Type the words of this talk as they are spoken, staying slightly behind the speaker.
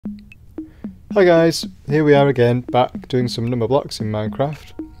Hi guys, here we are again, back doing some number blocks in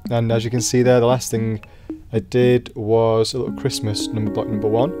Minecraft. And as you can see there, the last thing I did was a little Christmas number block number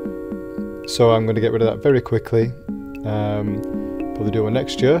 1. So I'm going to get rid of that very quickly. Probably do one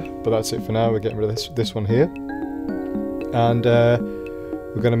next year, but that's it for now. We're getting rid of this one here. And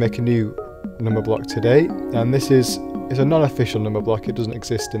we're going to make a new number block today. And this is a non-official number block. It doesn't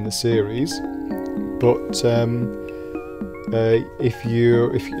exist in the series. But if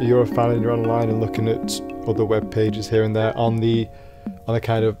you're a fan and you're online and looking at other web pages here and there on the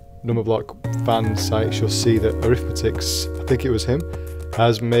kind of Numberblock fan sites, you'll see that Arifmetix, I think it was him,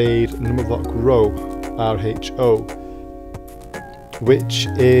 has made Numberblock Rho, R-H-O, which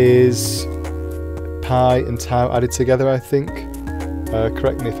is pi and tau added together, I think.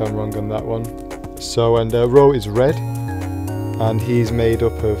 Correct me if I'm wrong on that one. So, and Rho is red, and he's made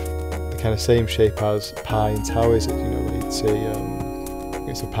up of the kind of same shape as pi and tau is.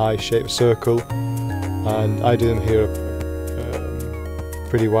 It's a pi-shaped circle, and I do them here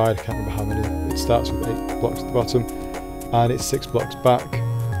pretty wide. I can't remember how many. It starts with 8 blocks at the bottom, and it's 6 blocks back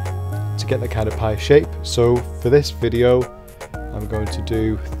to get the kind of pie shape. So for this video, I'm going to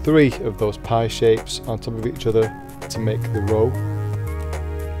do 3 of those pie shapes on top of each other to make the row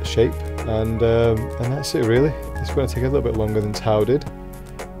shape, and that's it really. It's going to take a little bit longer than tau did,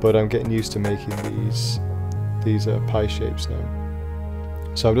 but I'm getting used to making these pie shapes now.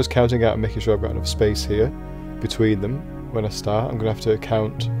 So I'm just counting out and making sure I've got enough space here between them when I start. I'm going to have to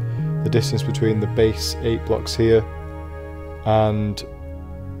count the distance between the base 8 blocks here and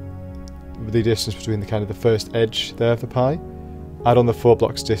the distance between the kind of the first edge there of the pie. Add on the 4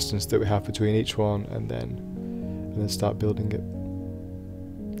 blocks distance that we have between each one, and then start building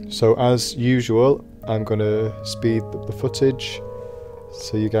it. So as usual, I'm going to speed up the footage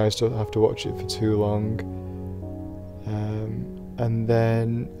so you guys don't have to watch it for too long. And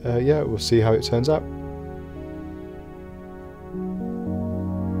then, yeah, we'll see how it turns out.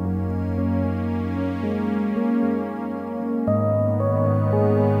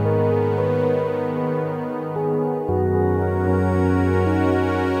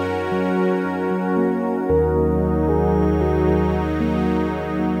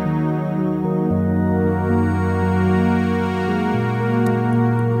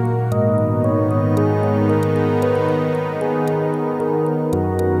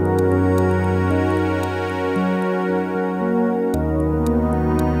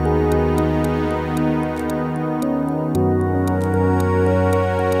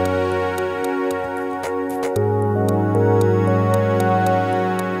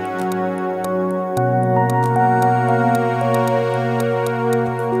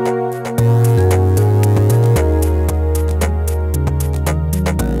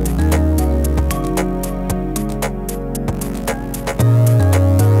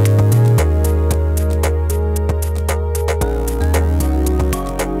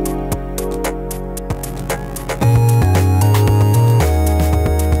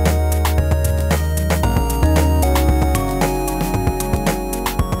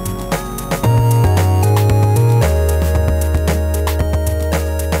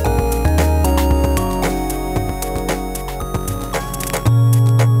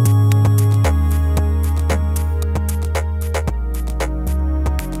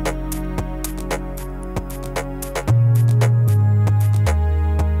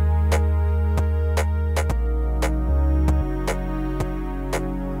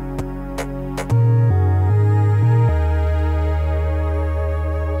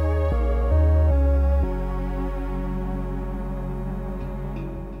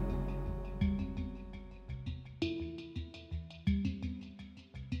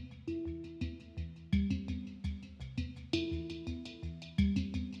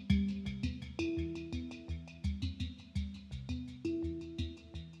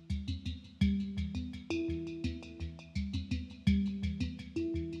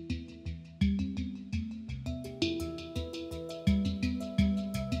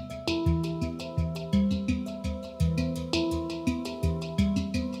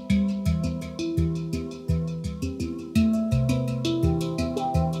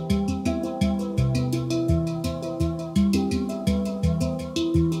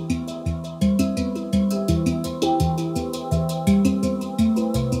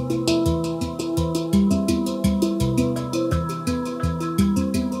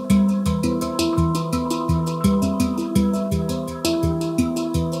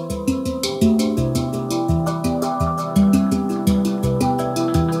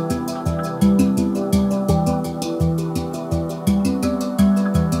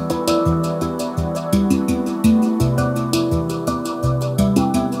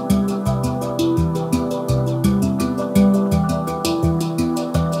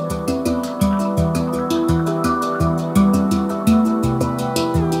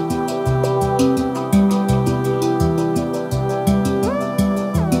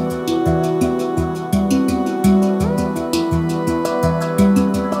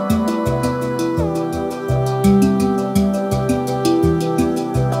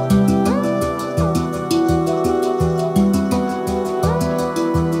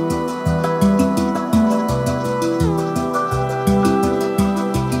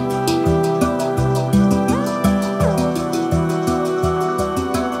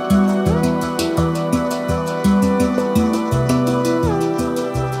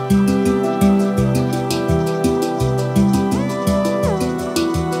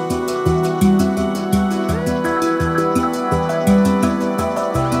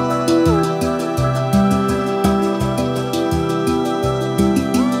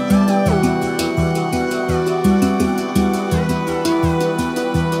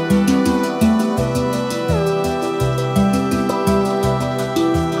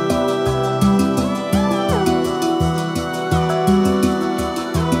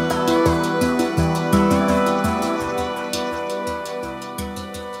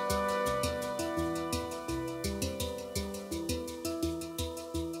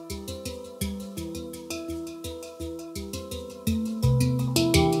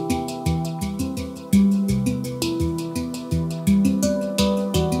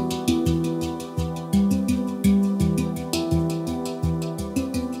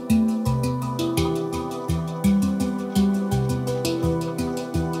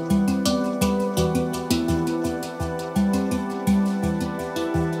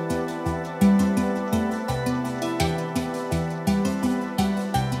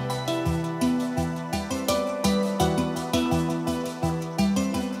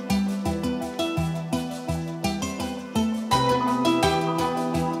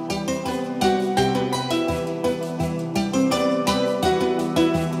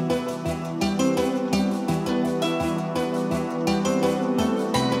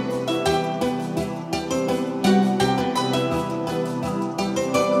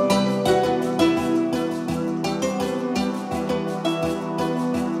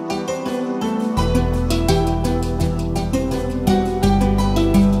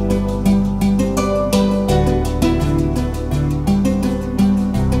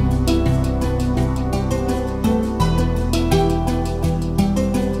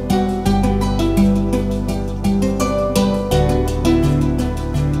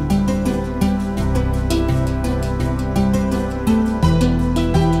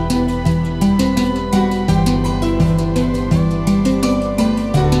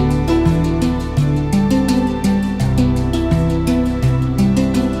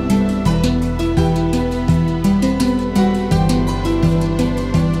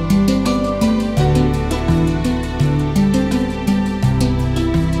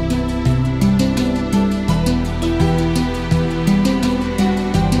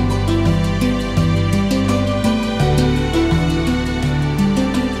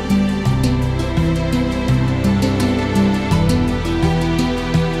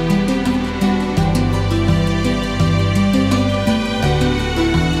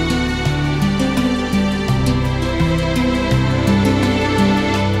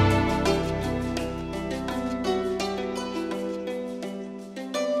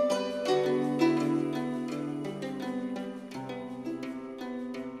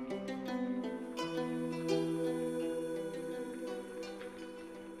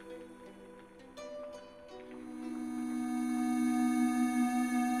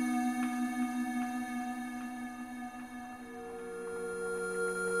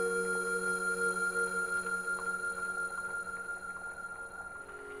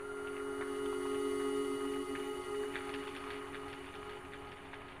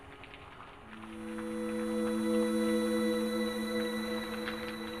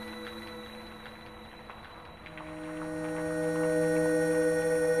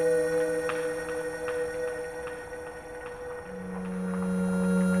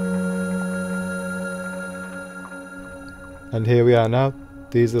 And here we are now.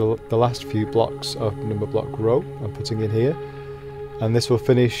 These are the last few blocks of Numberblock Rho I'm putting in here, and this will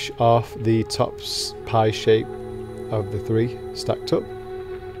finish off the top pie shape of the 3 stacked up.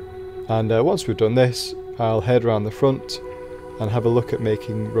 And once we've done this, I'll head around the front and have a look at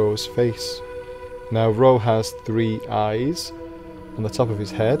making Rho's face. Now Rho has 3 eyes on the top of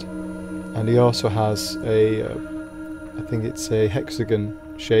his head, and he also has I think it's a hexagon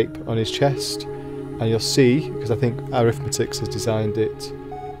shape on his chest. And you'll see, because I think Arifmetix has designed it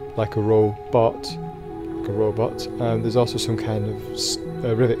like a robot, there's also some kind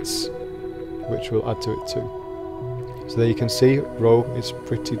of rivets which will add to it too. So there you can see Rho is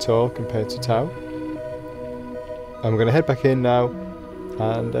pretty tall compared to Tau. And we're going to head back in now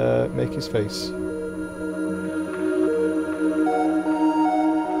and make his face.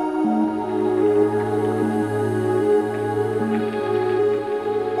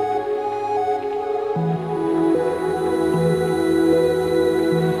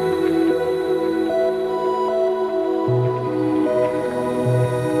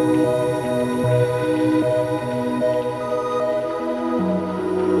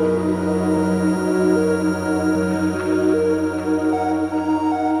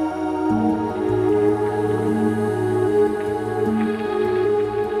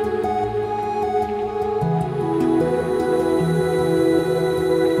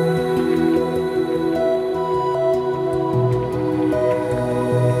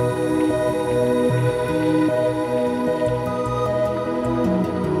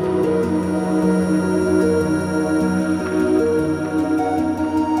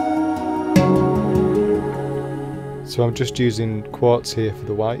 So I'm just using quartz here for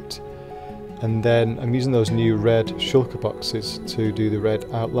the white, and then I'm using those new red shulker boxes to do the red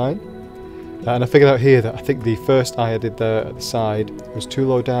outline. And I figured out here that I think the first eye I did there at the side was too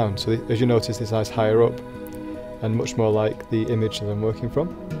low down, so as you notice this eye's higher up and much more like the image that I'm working from.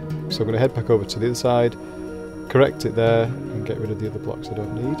 So I'm going to head back over to the other side, correct it there and get rid of the other blocks I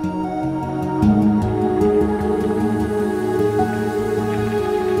don't need.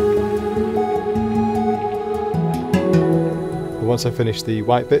 Once I finish the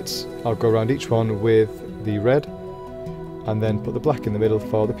white bits, I'll go around each one with the red and then put the black in the middle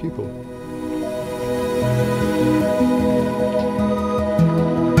for the pupil.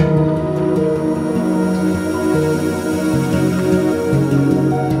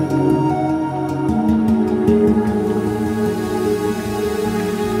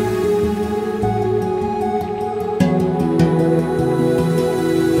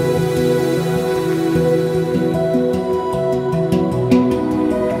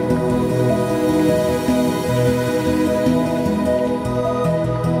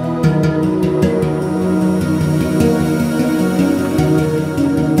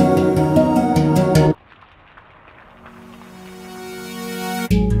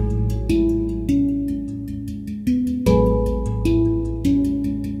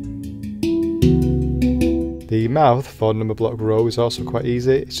 The mouth for Numberblock Rho is also quite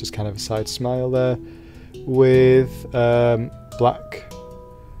easy. It's just kind of a side smile there with black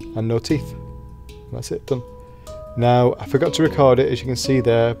and no teeth. That's it, done. Now I forgot to record it, as you can see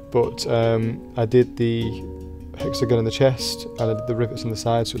there, but I did the hexagon in the chest and I did the rivets on the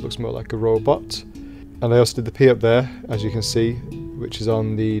side, so it looks more like a robot. And I also did the P up there, as you can see, which is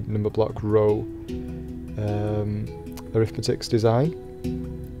on the Numberblock Rho Arifmetix design.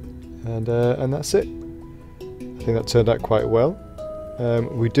 And that's it. I think that turned out quite well.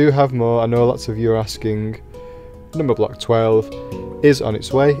 We do have more. I know lots of you are asking. Numberblock 12 is on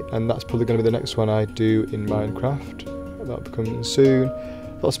its way, and that's probably going to be the next one I do in Minecraft. That'll be coming soon.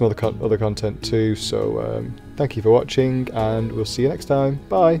 Lots of other content too, so thank you for watching, and we'll see you next time.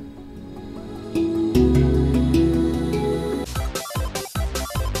 Bye!